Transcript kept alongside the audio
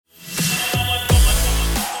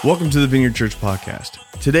Welcome to the Vineyard Church Podcast.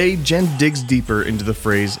 Today, Jen digs deeper into the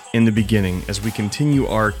phrase, in the beginning, as we continue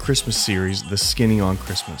our Christmas series, The Skinny on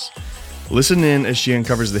Christmas. Listen in as she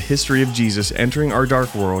uncovers the history of Jesus entering our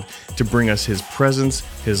dark world to bring us his presence,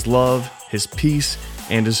 his love, his peace,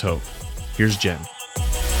 and his hope. Here's Jen.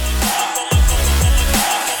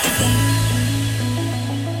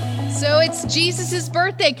 So it's Jesus'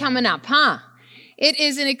 birthday coming up, huh? It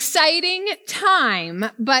is an exciting time,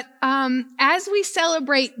 but as we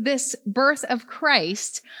celebrate this birth of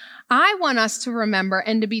Christ, I want us to remember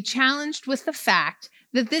and to be challenged with the fact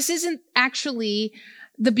that this isn't actually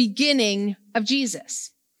the beginning of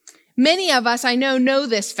Jesus. Many of us, I know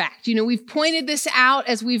this fact. You know, we've pointed this out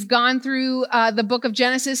as we've gone through the book of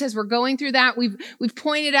Genesis. As we're going through that, we've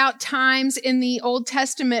pointed out times in the Old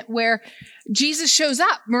Testament where Jesus shows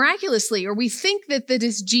up miraculously, or we think that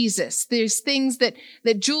is Jesus. There's things that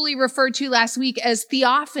Julie referred to last week as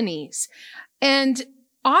theophanies. And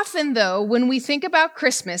often, though, when we think about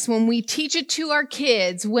Christmas, when we teach it to our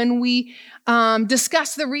kids, when we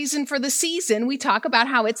discuss the reason for the season, we talk about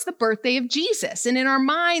how it's the birthday of Jesus. And in our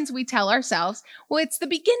minds, we tell ourselves, well, it's the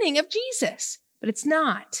beginning of Jesus, but it's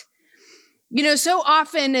not. You know, so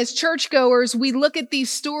often as churchgoers, we look at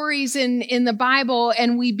these stories in the Bible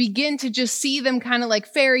and we begin to just see them kind of like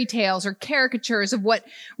fairy tales or caricatures of what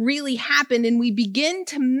really happened. And we begin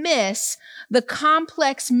to miss the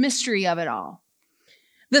complex mystery of it all.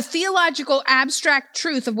 The theological abstract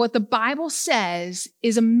truth of what the Bible says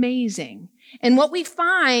is amazing. And what we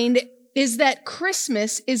find is that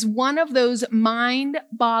Christmas is one of those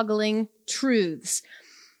mind-boggling truths.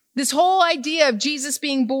 This whole idea of Jesus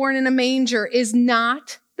being born in a manger is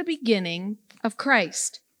not the beginning of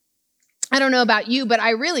Christ. I don't know about you, but I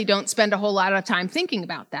really don't spend a whole lot of time thinking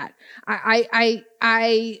about that.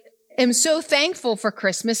 I am so thankful for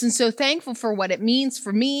Christmas and so thankful for what it means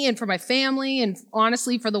for me and for my family and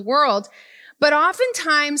honestly for the world. But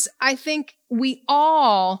oftentimes I think we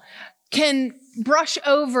all can brush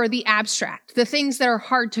over the abstract, the things that are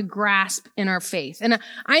hard to grasp in our faith. And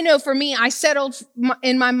I know for me, I settled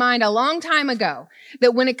in my mind a long time ago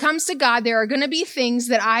that when it comes to God, there are going to be things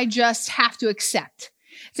that I just have to accept.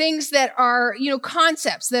 Things that are,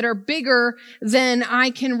 concepts that are bigger than I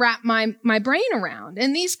can wrap my brain around.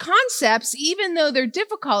 And these concepts, even though they're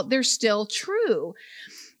difficult, they're still true.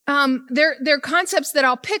 They're concepts that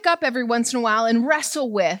I'll pick up every once in a while and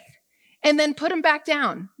wrestle with and then put them back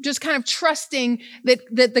down, just kind of trusting that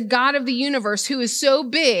the God of the universe, who is so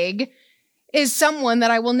big, is someone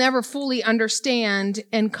that I will never fully understand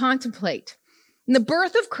and contemplate. And the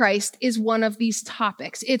birth of Christ is one of these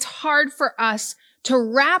topics. It's hard for us to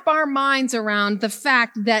wrap our minds around the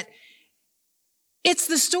fact that it's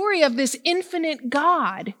the story of this infinite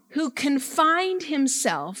God who confined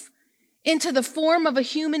himself into the form of a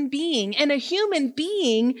human being, and a human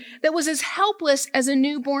being that was as helpless as a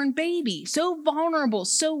newborn baby, so vulnerable,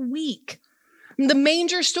 so weak. The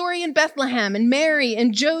manger story in Bethlehem, and Mary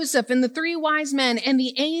and Joseph and the three wise men and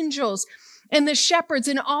the angels and the shepherds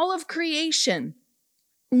and all of creation,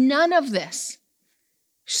 none of this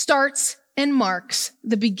starts and marks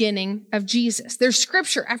the beginning of Jesus. There's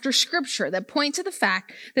scripture after scripture that point to the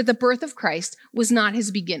fact that the birth of Christ was not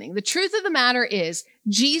his beginning. The truth of the matter is,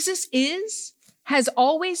 Jesus has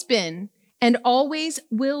always been, and always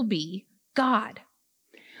will be God.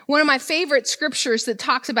 One of my favorite scriptures that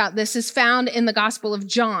talks about this is found in the Gospel of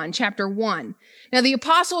John, chapter 1. Now, the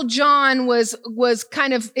Apostle John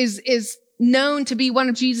is known to be one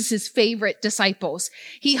of Jesus's favorite disciples.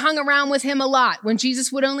 He hung around with him a lot. When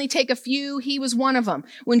Jesus would only take a few, he was one of them.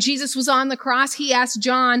 When Jesus was on the cross, he asked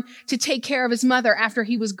John to take care of his mother after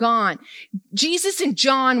he was gone. Jesus and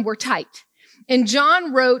John were tight. And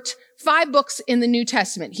John wrote 5 books in the New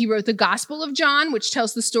Testament. He wrote the Gospel of John, which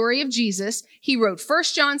tells the story of Jesus. He wrote 1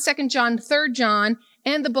 John, 2 John, 3 John,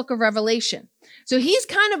 and the book of Revelation. So he's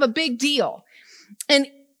kind of a big deal. And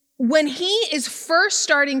when he is first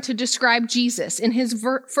starting to describe Jesus in his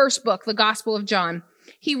first book, the Gospel of John,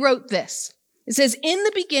 he wrote this. It says, "In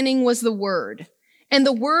the beginning was the Word, and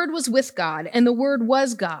the Word was with God, and the Word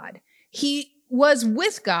was God. He was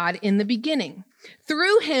with God in the beginning.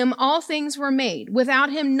 Through him all things were made.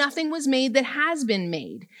 Without him nothing was made that has been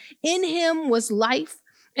made. In him was life,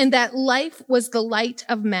 and that life was the light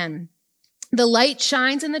of men. The light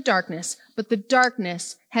shines in the darkness, but the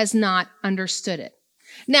darkness has not understood it."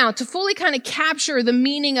 Now, to fully kind of capture the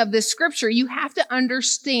meaning of this scripture, you have to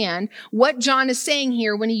understand what John is saying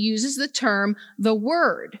here when he uses the term, the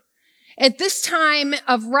Word. At this time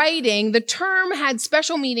of writing, the term had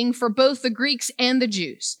special meaning for both the Greeks and the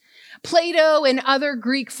Jews. Plato and other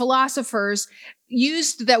Greek philosophers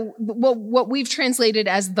used that what we've translated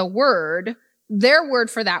as the Word their word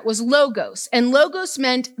for that was logos. And logos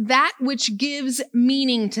meant that which gives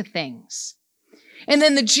meaning to things. And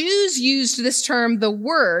then the Jews used this term, the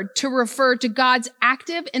word, to refer to God's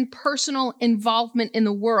active and personal involvement in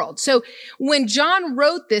the world. So when John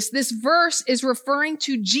wrote this verse is referring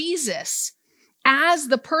to Jesus as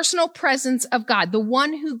the personal presence of God, the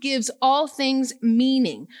one who gives all things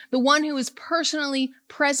meaning, the one who is personally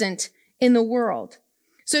present in the world.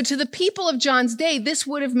 So to the people of John's day, this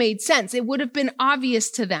would have made sense. It would have been obvious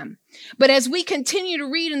to them. But as we continue to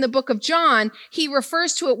read in the book of John, he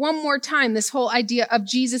refers to it one more time, this whole idea of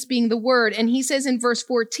Jesus being the Word. And he says in verse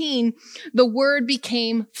 14, the Word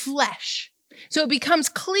became flesh. So it becomes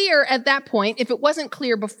clear at that point, if it wasn't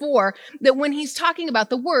clear before, that when he's talking about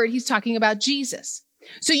the Word, he's talking about Jesus.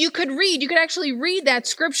 So you could actually read that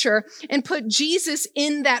scripture and put Jesus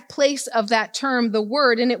in that place of that term, the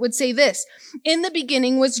Word, and it would say this: in the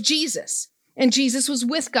beginning was Jesus, and Jesus was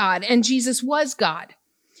with God, and Jesus was God.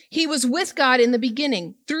 He was with God in the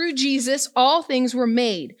beginning. Through Jesus, all things were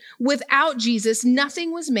made. Without Jesus,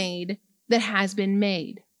 nothing was made that has been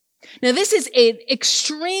made. Now, this is an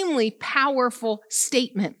extremely powerful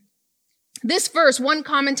statement. This verse, one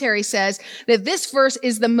commentary says that this verse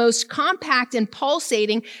is the most compact and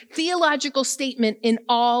pulsating theological statement in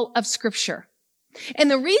all of Scripture. And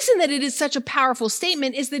the reason that it is such a powerful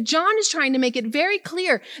statement is that John is trying to make it very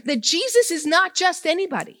clear that Jesus is not just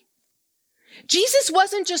anybody. Jesus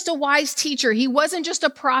wasn't just a wise teacher. He wasn't just a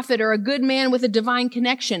prophet or a good man with a divine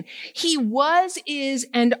connection. He was, is,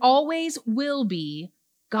 and always will be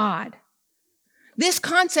God. This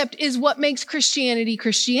concept is what makes Christianity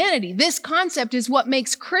Christianity. This concept is what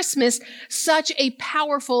makes Christmas such a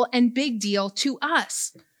powerful and big deal to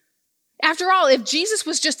us. After all, if Jesus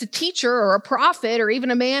was just a teacher or a prophet or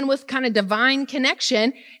even a man with kind of divine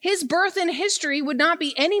connection, his birth and history would not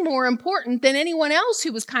be any more important than anyone else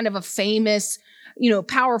who was kind of a famous,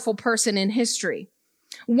 powerful person in history.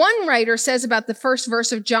 One writer says about the first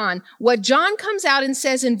verse of John, what John comes out and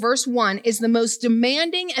says in verse 1 is the most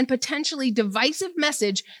demanding and potentially divisive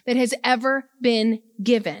message that has ever been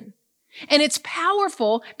given. And it's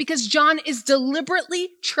powerful because John is deliberately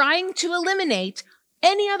trying to eliminate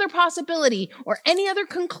any other possibility or any other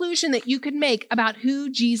conclusion that you could make about who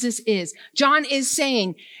Jesus is. John is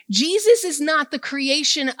saying, Jesus is not the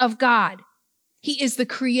creation of God. He is the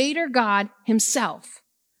creator God himself.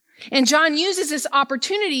 And John uses this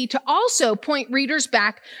opportunity to also point readers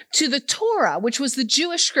back to the Torah, which was the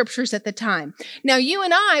Jewish scriptures at the time. Now, you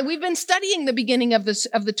and I, we've been studying the beginning of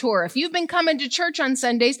the Torah. If you've been coming to church on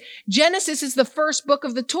Sundays, Genesis is the first book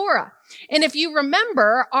of the Torah. And if you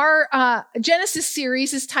remember, our Genesis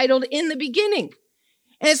series is titled In the Beginning.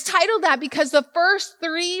 And it's titled that because the first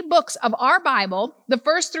 3 books of our Bible, the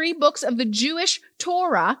first 3 books of the Jewish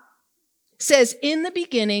Torah, says, in the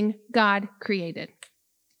beginning, God created.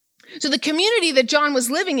 So the community that John was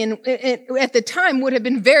living in at the time would have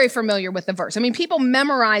been very familiar with the verse. I mean, people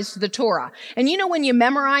memorized the Torah. And when you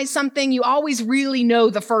memorize something, you always really know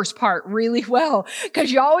the first part really well, because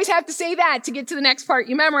you always have to say that to get to the next part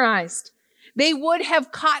you memorized. They would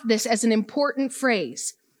have caught this as an important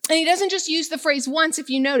phrase. And he doesn't just use the phrase once, if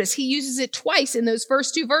you notice. He uses it twice in those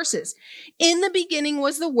first 2 verses. In the beginning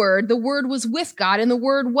was the Word was with God, and the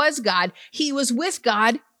Word was God. He was with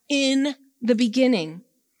God in the beginning.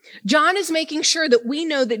 John is making sure that we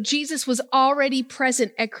know that Jesus was already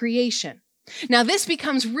present at creation. Now, this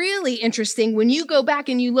becomes really interesting when you go back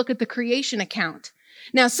and you look at the creation account.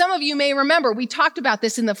 Now, some of you may remember, we talked about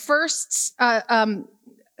this in the first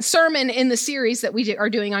sermon in the series that we are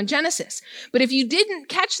doing on Genesis. But if you didn't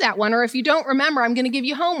catch that one, or if you don't remember, I'm going to give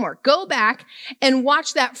you homework. Go back and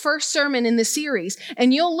watch that first sermon in the series,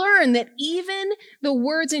 and you'll learn that even the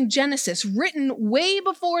words in Genesis, written way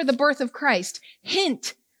before the birth of Christ,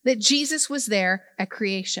 hint that Jesus was there at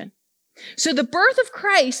creation. So the birth of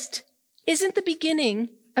Christ isn't the beginning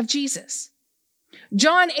of Jesus.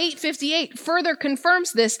 John 8:58 further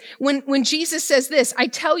confirms this when Jesus says this, I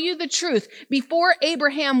tell you the truth, before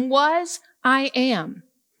Abraham was, I am.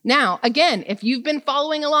 Now, again, if you've been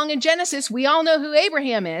following along in Genesis, we all know who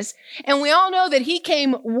Abraham is, and we all know that he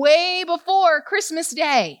came way before Christmas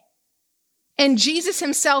Day. And Jesus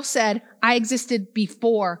himself said, I existed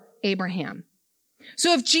before Abraham.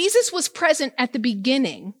 So if Jesus was present at the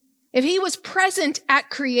beginning, if he was present at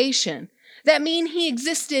creation, that means he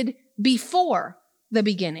existed before the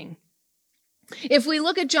beginning. If we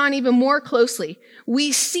look at John even more closely,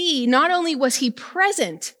 we see not only was he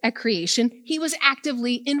present at creation, he was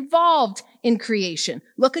actively involved in creation.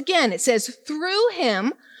 Look again, it says, through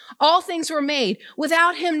him, all things were made.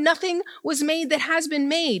 Without him, nothing was made that has been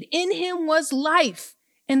made. In him was life,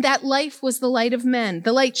 And that life was the light of men.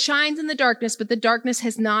 The light shines in the darkness, but the darkness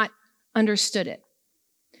has not understood it.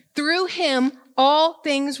 Through him, all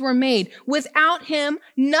things were made. Without him,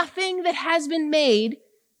 nothing that has been made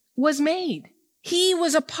was made. He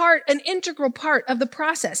was an integral part of the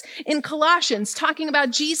process. In Colossians, talking about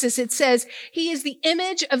Jesus, it says, he is the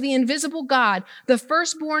image of the invisible God, the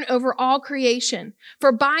firstborn over all creation.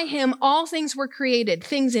 For by him, all things were created,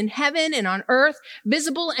 things in heaven and on earth,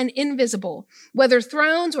 visible and invisible, whether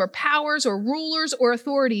thrones or powers or rulers or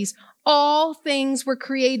authorities, all things were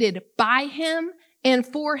created by him and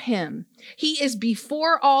for him. He is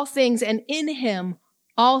before all things, and in him,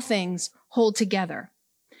 all things hold together.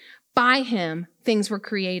 By him, things were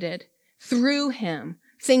created. Through him,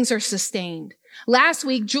 things are sustained. Last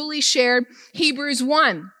week, Julie shared Hebrews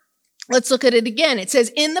 1. Let's look at it again. It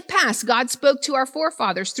says, in the past, God spoke to our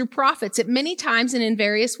forefathers through prophets at many times and in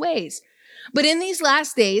various ways. But in these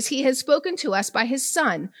last days, he has spoken to us by his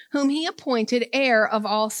Son, whom he appointed heir of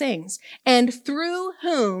all things, and through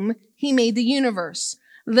whom he made the universe.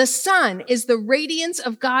 The Son is the radiance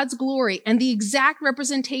of God's glory and the exact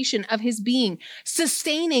representation of his being,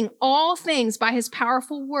 sustaining all things by his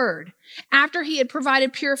powerful word. After he had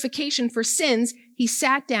provided purification for sins, he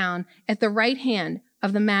sat down at the right hand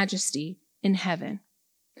of the Majesty in heaven.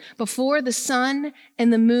 Before the sun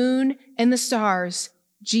and the moon and the stars,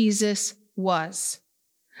 Jesus was.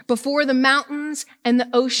 Before the mountains and the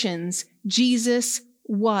oceans, Jesus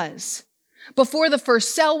was. Before the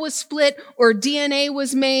first cell was split or DNA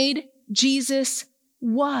was made, Jesus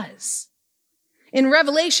was. In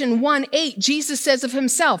Revelation 1:8, Jesus says of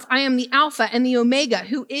himself, I am the Alpha and the Omega,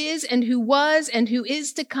 who is and who was and who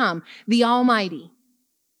is to come, the Almighty.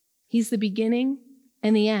 He's the beginning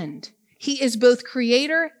and the end. He is both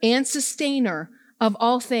creator and sustainer of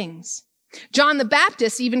all things. John the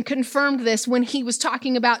Baptist even confirmed this when he was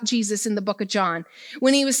talking about Jesus in the book of John.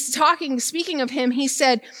 When he was speaking of him, he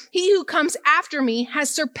said, he who comes after me has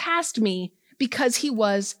surpassed me because he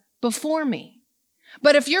was before me.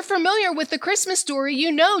 But if you're familiar with the Christmas story,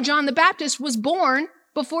 you know John the Baptist was born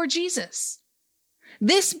before Jesus.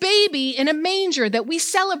 This baby in a manger that we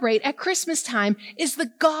celebrate at Christmas time is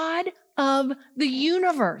the God of the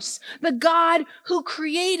universe, the God who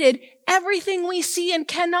created everything we see and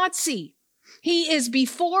cannot see. He is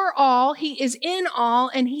before all, he is in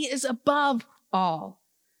all, and he is above all.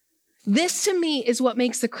 This to me is what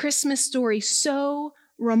makes the Christmas story so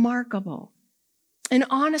remarkable. And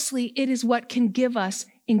honestly, it is what can give us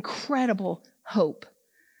incredible hope.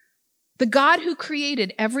 The God who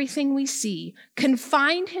created everything we see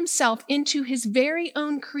confined himself into his very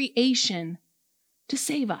own creation to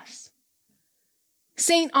save us.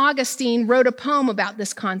 St. Augustine wrote a poem about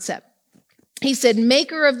this concept. He said,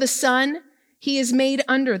 maker of the sun, he is made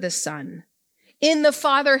under the sun. In the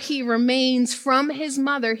Father he remains, from his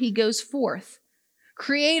mother he goes forth.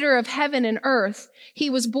 Creator of heaven and earth, he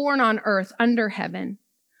was born on earth under heaven.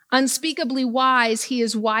 Unspeakably wise, he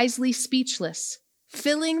is wisely speechless.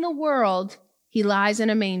 Filling the world, he lies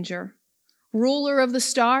in a manger. Ruler of the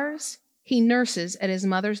stars, he nurses at his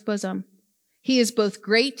mother's bosom. He is both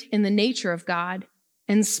great in the nature of God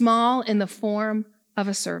and small in the form of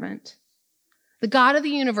a servant. The God of the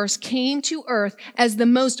universe came to earth as the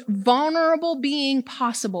most vulnerable being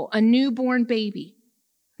possible, a newborn baby.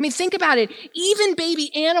 I mean, think about it. Even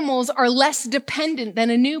baby animals are less dependent than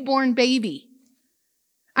a newborn baby.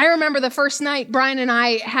 I remember the first night Brian and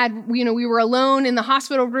I we were alone in the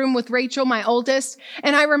hospital room with Rachel, my oldest,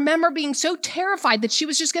 and I remember being so terrified that she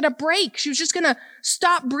was just going to break. She was just going to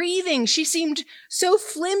stop breathing. She seemed so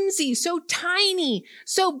flimsy, so tiny,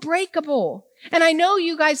 so breakable. And I know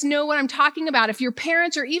you guys know what I'm talking about. If your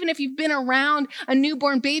parents, or even if you've been around a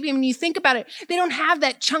newborn baby, I mean, you think about it, they don't have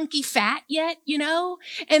that chunky fat yet,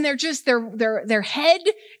 and they're just, their head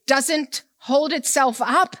doesn't hold itself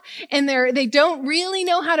up, and they don't really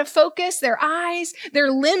know how to focus. Their eyes,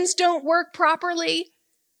 their limbs don't work properly.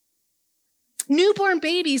 Newborn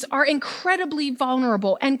babies are incredibly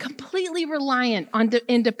vulnerable and completely reliant on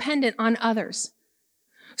and dependent on others.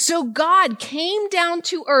 So God came down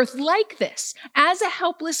to earth like this, as a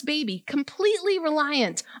helpless baby, completely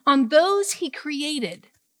reliant on those he created.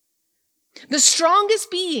 The strongest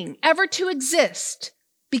being ever to exist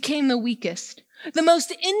became the weakest. The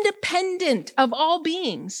most independent of all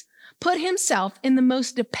beings put himself in the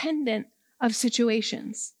most dependent of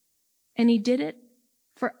situations. And he did it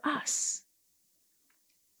for us.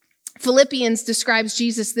 Philippians describes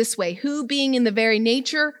Jesus this way, who being in the very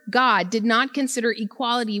nature God did not consider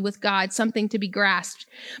equality with God something to be grasped,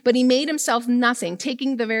 but he made himself nothing,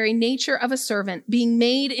 taking the very nature of a servant, being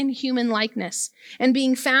made in human likeness, and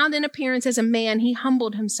being found in appearance as a man, he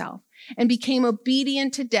humbled himself and became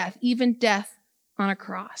obedient to death, even death on a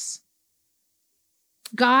cross.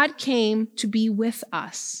 God came to be with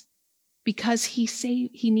us because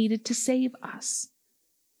he needed to save us.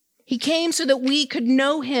 He came so that we could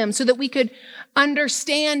know him, so that we could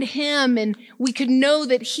understand him, and we could know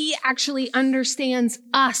that he actually understands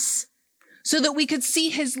us, so that we could see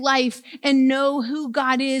his life and know who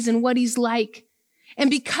God is and what he's like. And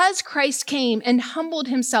because Christ came and humbled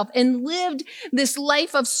himself and lived this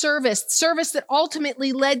life of service that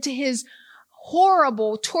ultimately led to his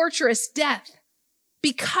horrible, torturous death,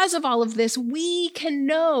 because of all of this, we can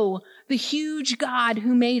know the huge God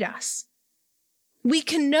who made us. We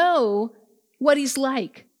can know what he's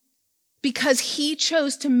like because he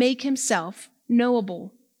chose to make himself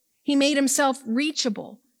knowable. He made himself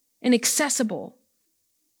reachable and accessible.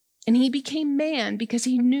 And he became man because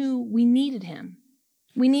he knew we needed him.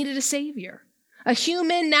 We needed a savior. A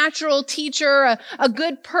human, natural teacher, a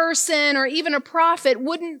good person, or even a prophet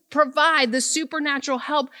wouldn't provide the supernatural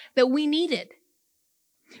help that we needed.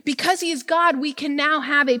 Because he is God, we can now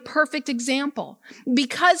have a perfect example.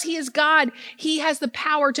 Because he is God, he has the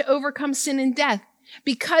power to overcome sin and death.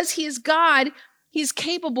 Because he is God, he is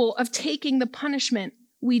capable of taking the punishment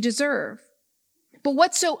we deserve. But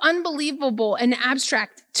what's so unbelievable and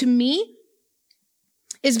abstract to me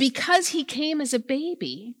is because he came as a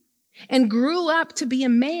baby and grew up to be a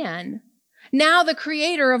man, now the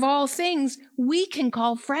creator of all things, we can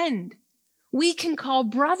call friend. We can call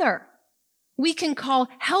brother. We can call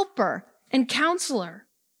helper and counselor.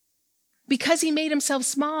 Because he made himself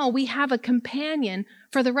small, we have a companion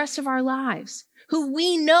for the rest of our lives, who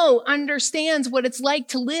we know understands what it's like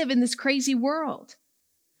to live in this crazy world.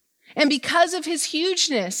 And because of his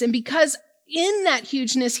hugeness, and because in that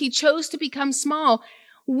hugeness he chose to become small,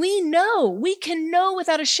 we can know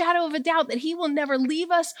without a shadow of a doubt that he will never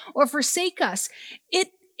leave us or forsake us.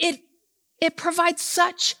 It provides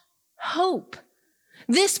such hope.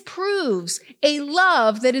 This proves a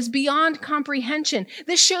love that is beyond comprehension.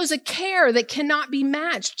 This shows a care that cannot be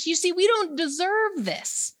matched. You see, we don't deserve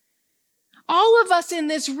this. All of us in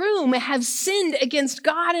this room have sinned against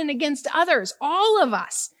God and against others. All of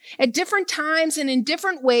us at different times and in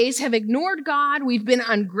different ways have ignored God. We've been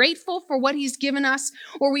ungrateful for what he's given us,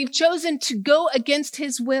 or we've chosen to go against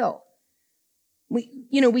his will.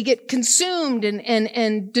 We get consumed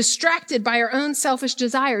and distracted by our own selfish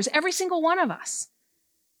desires, every single one of us.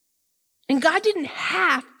 And God didn't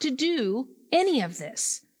have to do any of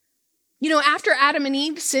this. After Adam and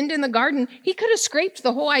Eve sinned in the garden, he could have scraped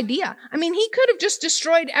the whole idea. He could have just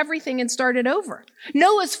destroyed everything and started over.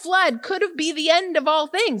 Noah's flood could have been the end of all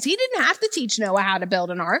things. He didn't have to teach Noah how to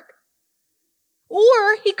build an ark.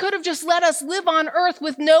 Or he could have just let us live on earth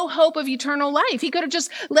with no hope of eternal life. He could have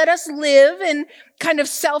just let us live and kind of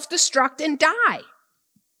self-destruct and die.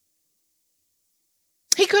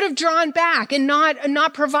 He could have drawn back and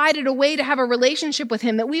not provided a way to have a relationship with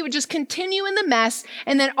him, that we would just continue in the mess,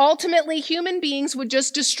 and then ultimately human beings would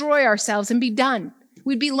just destroy ourselves and be done.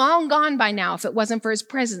 We'd be long gone by now if it wasn't for his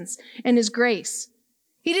presence and his grace.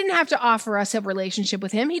 He didn't have to offer us a relationship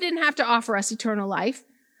with him. He didn't have to offer us eternal life.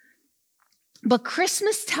 But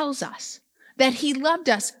Christmas tells us that he loved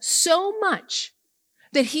us so much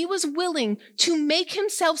that he was willing to make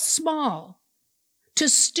himself small, to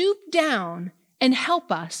stoop down and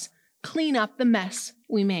help us clean up the mess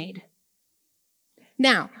we made.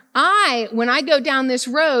 Now, when I go down this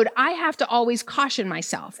road, I have to always caution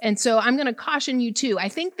myself. And so I'm going to caution you too. I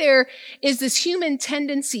think there is this human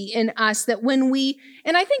tendency in us that when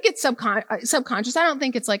and I think it's subconscious.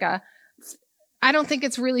 I don't think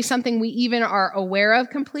it's really something we even are aware of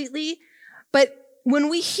completely. But when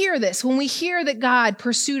we hear this, when we hear that God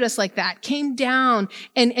pursued us like that, came down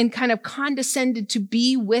and kind of condescended to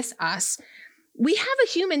be with us, we have a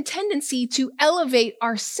human tendency to elevate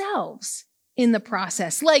ourselves in the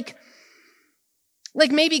process. Like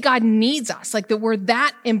maybe God needs us, like that we're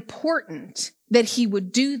that important that he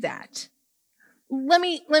would do that. Let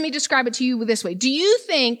me describe it to you this way. Do you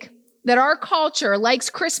think that our culture likes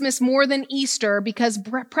Christmas more than Easter because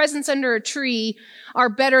presents under a tree are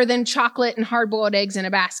better than chocolate and hard-boiled eggs in a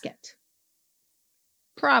basket?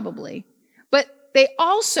 Probably. But they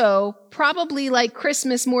also probably like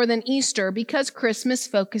Christmas more than Easter because Christmas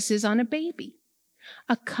focuses on a baby.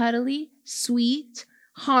 A cuddly, sweet,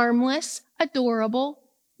 harmless, adorable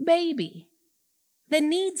baby that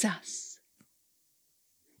needs us.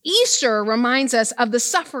 Easter reminds us of the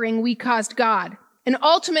suffering we caused God and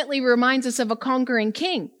ultimately reminds us of a conquering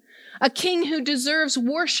king, a king who deserves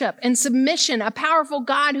worship and submission, a powerful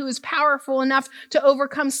God who is powerful enough to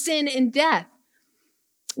overcome sin and death.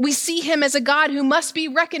 We see him as a God who must be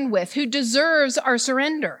reckoned with, who deserves our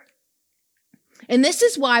surrender. And this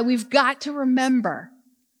is why we've got to remember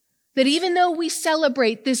that even though we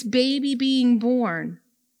celebrate this baby being born,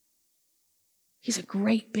 he's a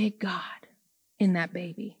great big God in that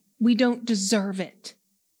baby. We don't deserve it.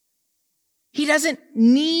 He doesn't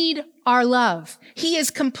need our love. He is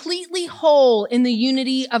completely whole in the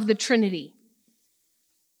unity of the Trinity.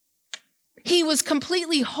 He was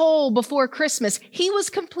completely whole before Christmas. He was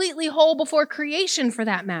completely whole before creation, for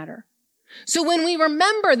that matter. So when we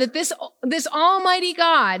remember that this almighty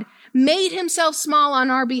God made himself small on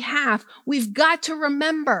our behalf, we've got to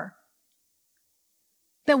remember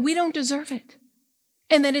that we don't deserve it.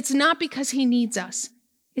 And that it's not because he needs us.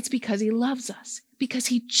 It's because he loves us, because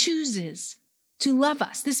he chooses to love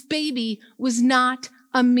us. This baby was not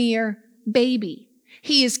a mere baby.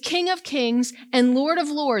 He is King of Kings and Lord of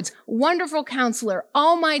Lords, Wonderful Counselor,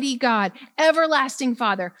 Almighty God, Everlasting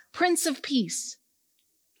Father, Prince of Peace.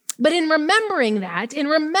 But in remembering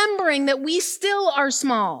that we still are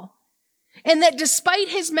small, and that despite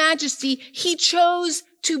his majesty, he chose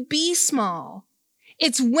to be small,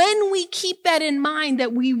 it's when we keep that in mind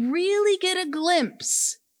that we really get a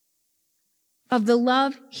glimpse of the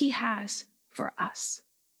love he has for us.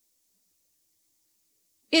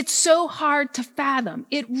 It's so hard to fathom.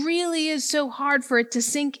 It really is so hard for it to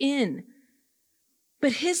sink in.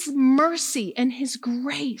 But his mercy and his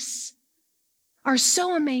grace are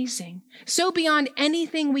so amazing, so beyond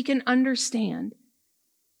anything we can understand.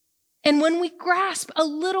 And when we grasp a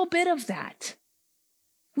little bit of that,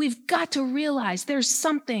 we've got to realize there's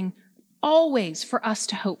something always for us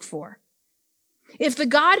to hope for. If the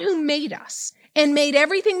God who made us and made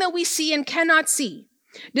everything that we see and cannot see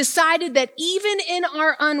decided that even in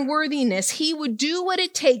our unworthiness, he would do what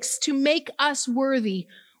it takes to make us worthy,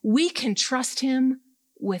 we can trust him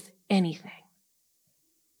with anything.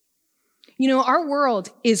 You know, our world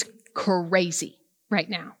is crazy right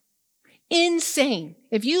now. Insane.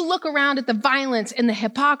 If you look around at the violence and the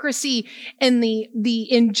hypocrisy and the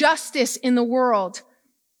injustice in the world,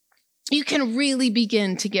 you can really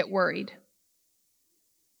begin to get worried.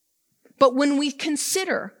 But when we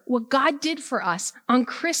consider what God did for us on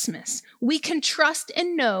Christmas, we can trust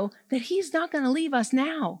and know that he's not going to leave us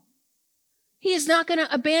now. He is not going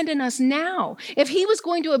to abandon us now. If he was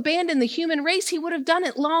going to abandon the human race, he would have done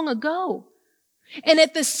it long ago. And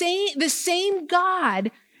at the same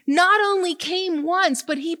God not only came once,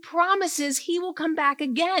 but he promises he will come back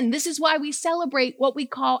again. This is why we celebrate what we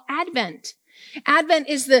call Advent. Advent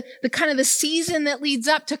is the kind of the season that leads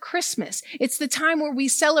up to Christmas. It's the time where we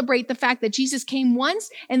celebrate the fact that Jesus came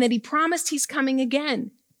once and that he promised he's coming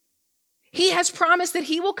again. He has promised that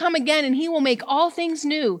he will come again and he will make all things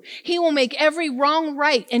new. He will make every wrong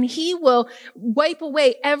right and he will wipe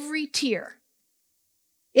away every tear.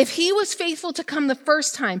 If he was faithful to come the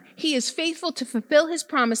first time, he is faithful to fulfill his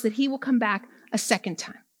promise that he will come back a second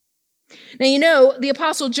time. Now, you know, the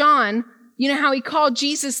Apostle John, you know how he called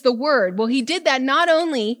Jesus the Word? Well, he did that not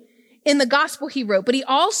only in the gospel he wrote, but he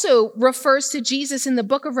also refers to Jesus in the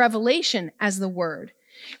book of Revelation as the Word.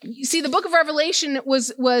 You see, the book of Revelation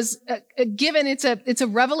was given, it's a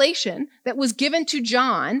revelation that was given to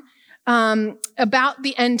John about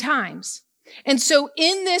the end times. And so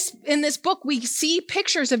in this book, we see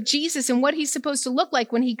pictures of Jesus and what he's supposed to look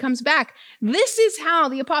like when he comes back. This is how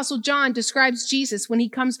the Apostle John describes Jesus when he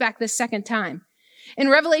comes back the second time. In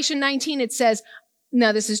Revelation 19, it says,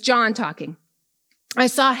 now this is John talking. I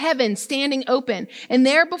saw heaven standing open, and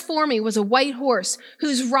there before me was a white horse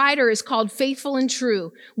whose rider is called Faithful and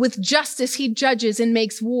True. With justice he judges and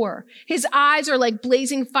makes war. His eyes are like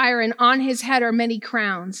blazing fire, and on his head are many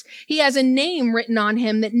crowns. He has a name written on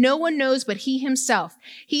him that no one knows but he himself.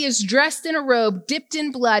 He is dressed in a robe dipped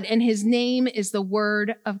in blood, and his name is the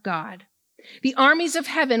Word of God. The armies of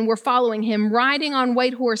heaven were following him, riding on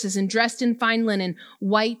white horses and dressed in fine linen,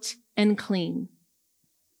 white and clean.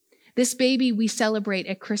 This baby we celebrate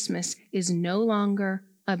at Christmas is no longer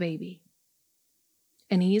a baby.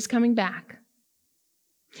 And he is coming back.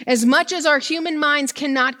 As much as our human minds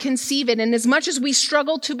cannot conceive it, and as much as we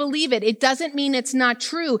struggle to believe it, it doesn't mean it's not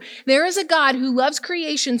true. There is a God who loves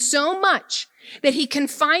creation so much that he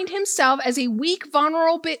confined himself as a weak,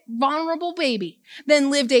 vulnerable baby, then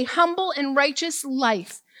lived a humble and righteous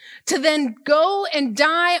life, to then go and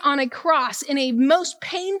die on a cross in a most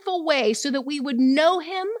painful way so that we would know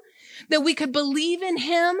him, that we could believe in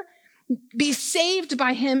him, be saved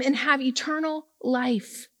by him, and have eternal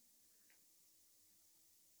life.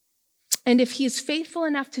 And if he is faithful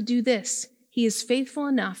enough to do this, he is faithful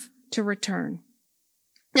enough to return.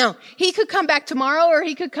 Now, he could come back tomorrow or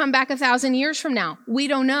he could come back 1,000 years from now. We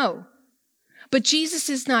don't know. But Jesus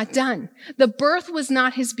is not done. The birth was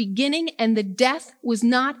not his beginning and the death was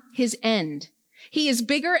not his end. He is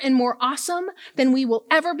bigger and more awesome than we will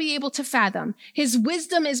ever be able to fathom. His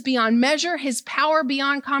wisdom is beyond measure, his power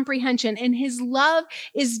beyond comprehension, and his love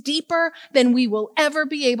is deeper than we will ever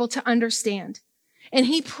be able to understand. And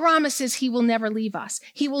he promises he will never leave us.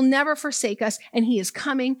 He will never forsake us, and he is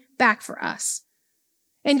coming back for us.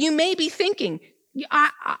 And you may be thinking,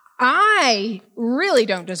 I really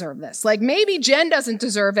don't deserve this. Like maybe Jen doesn't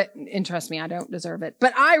deserve it. And trust me, I don't deserve it.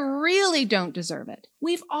 But I really don't deserve it.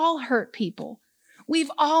 We've all hurt people.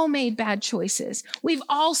 We've all made bad choices. We've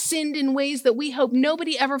all sinned in ways that we hope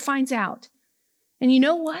nobody ever finds out. And you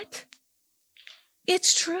know what?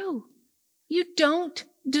 It's true. You don't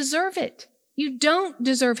deserve it. You don't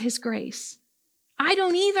deserve his grace. I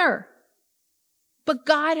don't either. But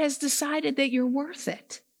God has decided that you're worth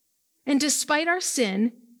it. And despite our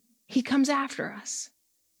sin, he comes after us.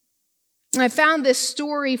 I found this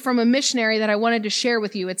story from a missionary that I wanted to share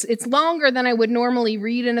with you. It's longer than I would normally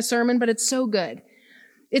read in a sermon, but it's so good.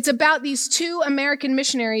 It's about these two American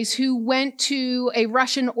missionaries who went to a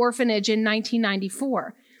Russian orphanage in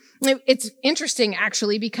 1994. It's interesting,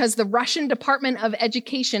 actually, because the Russian Department of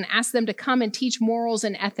Education asked them to come and teach morals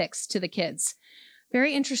and ethics to the kids.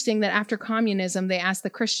 Very interesting that after communism, they asked the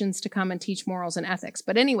Christians to come and teach morals and ethics.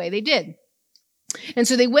 But anyway, they did. And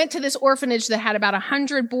so they went to this orphanage that had about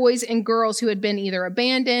 100 boys and girls who had been either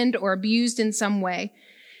abandoned or abused in some way.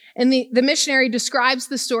 And the missionary describes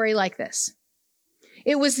the story like this.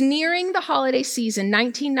 It was nearing the holiday season,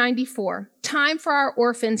 1994, time for our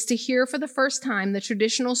orphans to hear for the first time the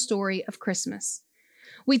traditional story of Christmas.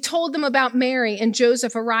 We told them about Mary and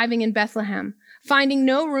Joseph arriving in Bethlehem. Finding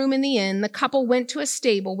no room in the inn, the couple went to a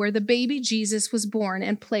stable where the baby Jesus was born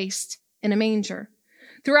and placed in a manger.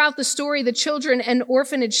 Throughout the story, the children and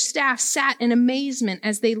orphanage staff sat in amazement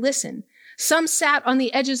as they listened. Some sat on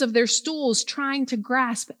the edges of their stools trying to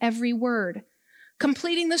grasp every word.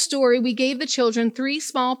 Completing the story, we gave the children 3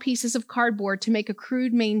 small pieces of cardboard to make a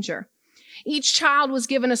crude manger. Each child was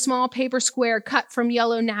given a small paper square cut from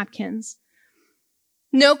yellow napkins.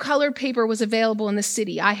 No colored paper was available in the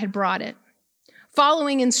city. I had brought it.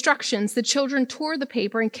 Following instructions, the children tore the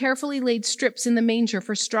paper and carefully laid strips in the manger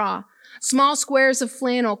for straw. Small squares of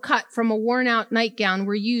flannel cut from a worn-out nightgown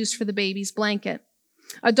were used for the baby's blanket.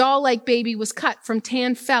 A doll-like baby was cut from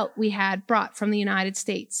tan felt we had brought from the United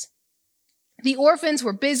States. The orphans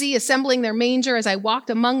were busy assembling their manger as I walked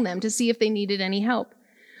among them to see if they needed any help.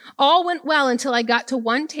 All went well until I got to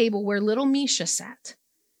one table where little Misha sat.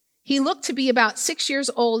 He looked to be about 6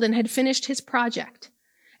 years old and had finished his project.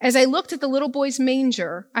 As I looked at the little boy's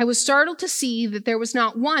manger, I was startled to see that there was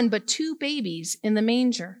not one but 2 babies in the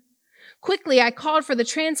manger. Quickly, I called for the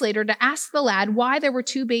translator to ask the lad why there were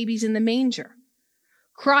 2 babies in the manger.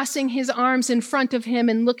 Crossing his arms in front of him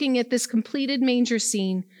and looking at this completed manger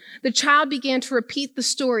scene, the child began to repeat the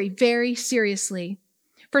story very seriously.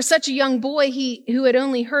 For such a young boy who had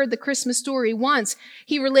only heard the Christmas story once,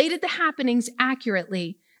 he related the happenings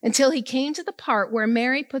accurately until he came to the part where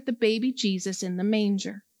Mary put the baby Jesus in the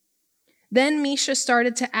manger. Then Misha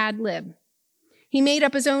started to ad-lib. He made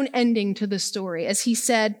up his own ending to the story as he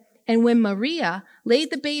said, "And when Maria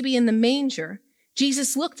laid the baby in the manger,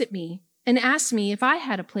 Jesus looked at me and asked me if I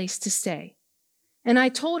had a place to stay. And I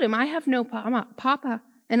told him, I have no papa,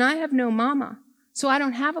 and I have no mama, so I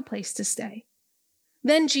don't have a place to stay.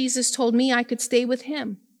 Then Jesus told me I could stay with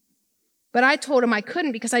him. But I told him I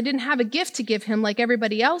couldn't because I didn't have a gift to give him like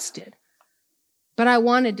everybody else did. But I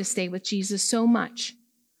wanted to stay with Jesus so much.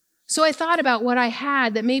 So I thought about what I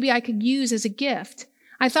had that maybe I could use as a gift.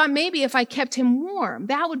 I thought maybe if I kept him warm,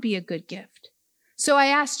 that would be a good gift. So I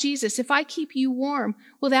asked Jesus, if I keep you warm,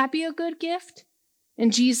 will that be a good gift?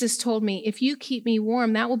 And Jesus told me, if you keep me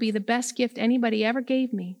warm, that will be the best gift anybody ever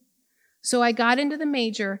gave me. So I got into the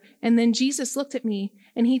manger, and then Jesus looked at me,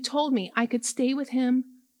 and he told me I could stay with him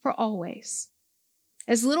for always.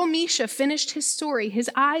 As little Misha finished his story, his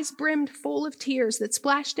eyes brimmed full of tears that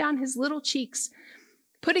splashed down his little cheeks.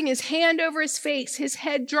 Putting his hand over his face, his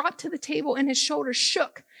head dropped to the table, and his shoulders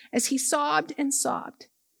shook as he sobbed and sobbed.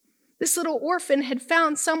 This little orphan had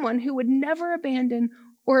found someone who would never abandon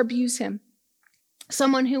or abuse him,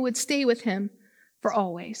 someone who would stay with him for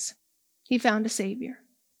always. He found a Savior.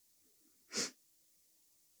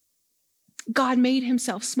 God made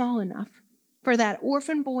himself small enough for that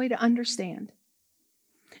orphan boy to understand.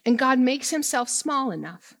 And God makes himself small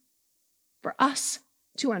enough for us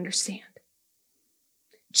to understand.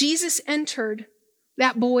 Jesus entered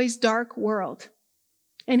that boy's dark world,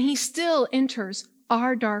 and he still enters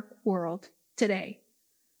our dark world today.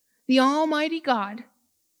 The Almighty God,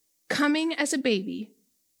 coming as a baby,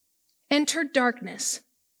 entered darkness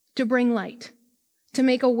to bring light, to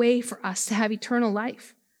make a way for us to have eternal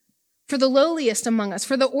life. for the lowliest among us,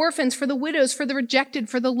 for the orphans, for the widows, for the rejected,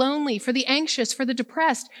 for the lonely, for the anxious, for the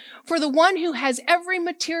depressed, for the one who has every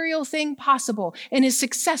material thing possible and is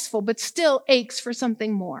successful but still aches for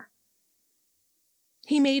something more.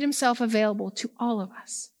 He made himself available to all of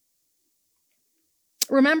us.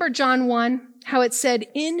 Remember John 1, how it said,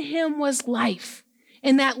 in him was life,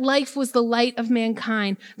 and that life was the light of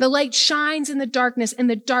mankind. The light shines in the darkness, and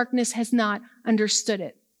the darkness has not understood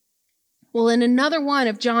it. Well, in another one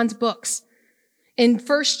of John's books, in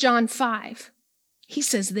 1 John 5, he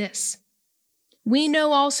says this, we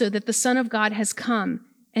know also that the Son of God has come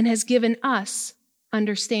and has given us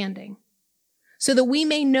understanding, so that we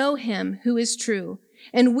may know him who is true.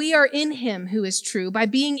 And we are in him who is true by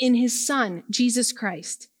being in his Son, Jesus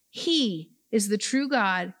Christ. He is the true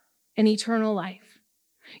God and eternal life.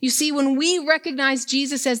 You see, when we recognize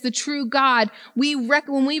Jesus as the true God,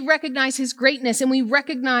 when we recognize his greatness and we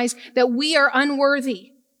recognize that we are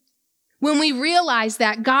unworthy, when we realize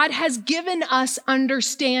that God has given us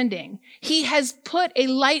understanding, he has put a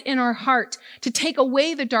light in our heart to take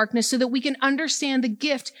away the darkness so that we can understand the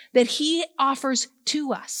gift that he offers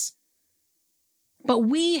to us. But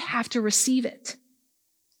we have to receive it.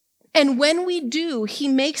 And when we do, he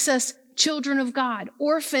makes us children of God,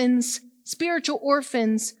 orphans, spiritual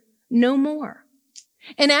orphans, no more.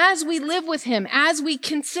 And as we live with him, as we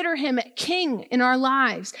consider him king in our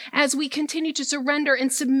lives, as we continue to surrender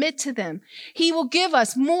and submit to them, he will give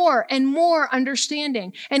us more and more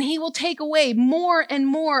understanding, and he will take away more and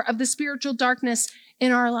more of the spiritual darkness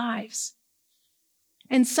in our lives.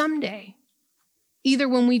 And someday, either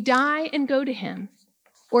when we die and go to him,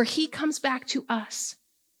 or he comes back to us,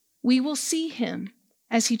 we will see him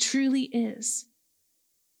as he truly is.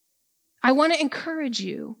 I want to encourage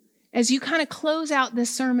you, as you kind of close out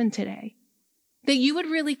this sermon today, that you would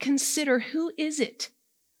really consider, who is it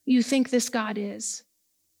you think this God is?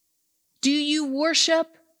 Do you worship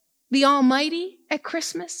the Almighty at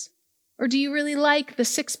Christmas? Or do you really like the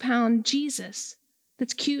 6-pound Jesus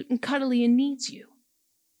that's cute and cuddly and needs you?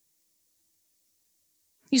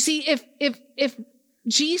 You see, if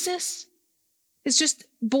Jesus is just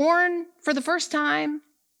born for the first time,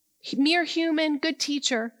 mere human, good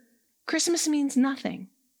teacher, Christmas means nothing.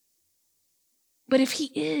 But if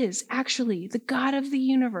he is actually the God of the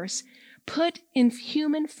universe, put in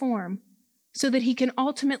human form so that he can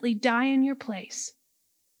ultimately die in your place,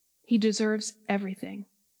 he deserves everything.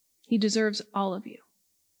 He deserves all of you.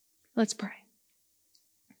 Let's pray.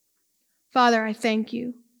 Father, I thank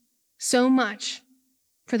you so much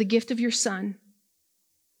for the gift of your Son.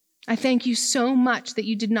 I thank you so much that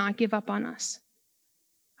you did not give up on us.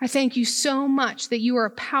 I thank you so much that you are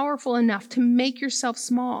powerful enough to make yourself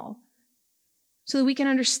small so that we can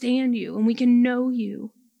understand you and we can know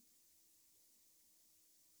you.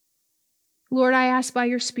 Lord, I ask by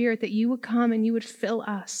your Spirit that you would come and you would fill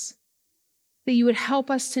us, that you would help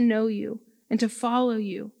us to know you and to follow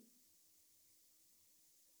you.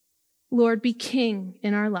 Lord, be king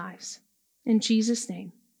in our lives. In Jesus'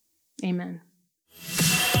 name, amen.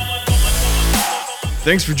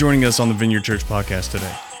 Thanks for joining us on the Vineyard Church podcast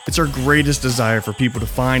today. It's our greatest desire for people to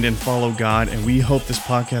find and follow God, and we hope this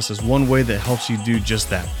podcast is one way that helps you do just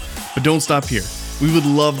that. But don't stop here. We would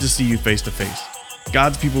love to see you face to face.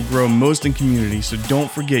 God's people grow most in community, so don't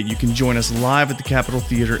forget you can join us live at the Capitol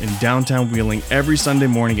Theater in downtown Wheeling every Sunday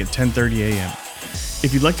morning at 10:30 a.m. If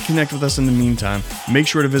you'd like to connect with us in the meantime, make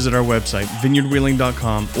sure to visit our website,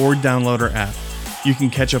 vineyardwheeling.com, or download our app. You can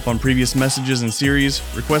catch up on previous messages and series,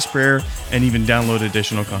 request prayer, and even download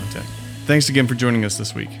additional content. Thanks again for joining us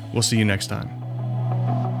this week. We'll see you next time.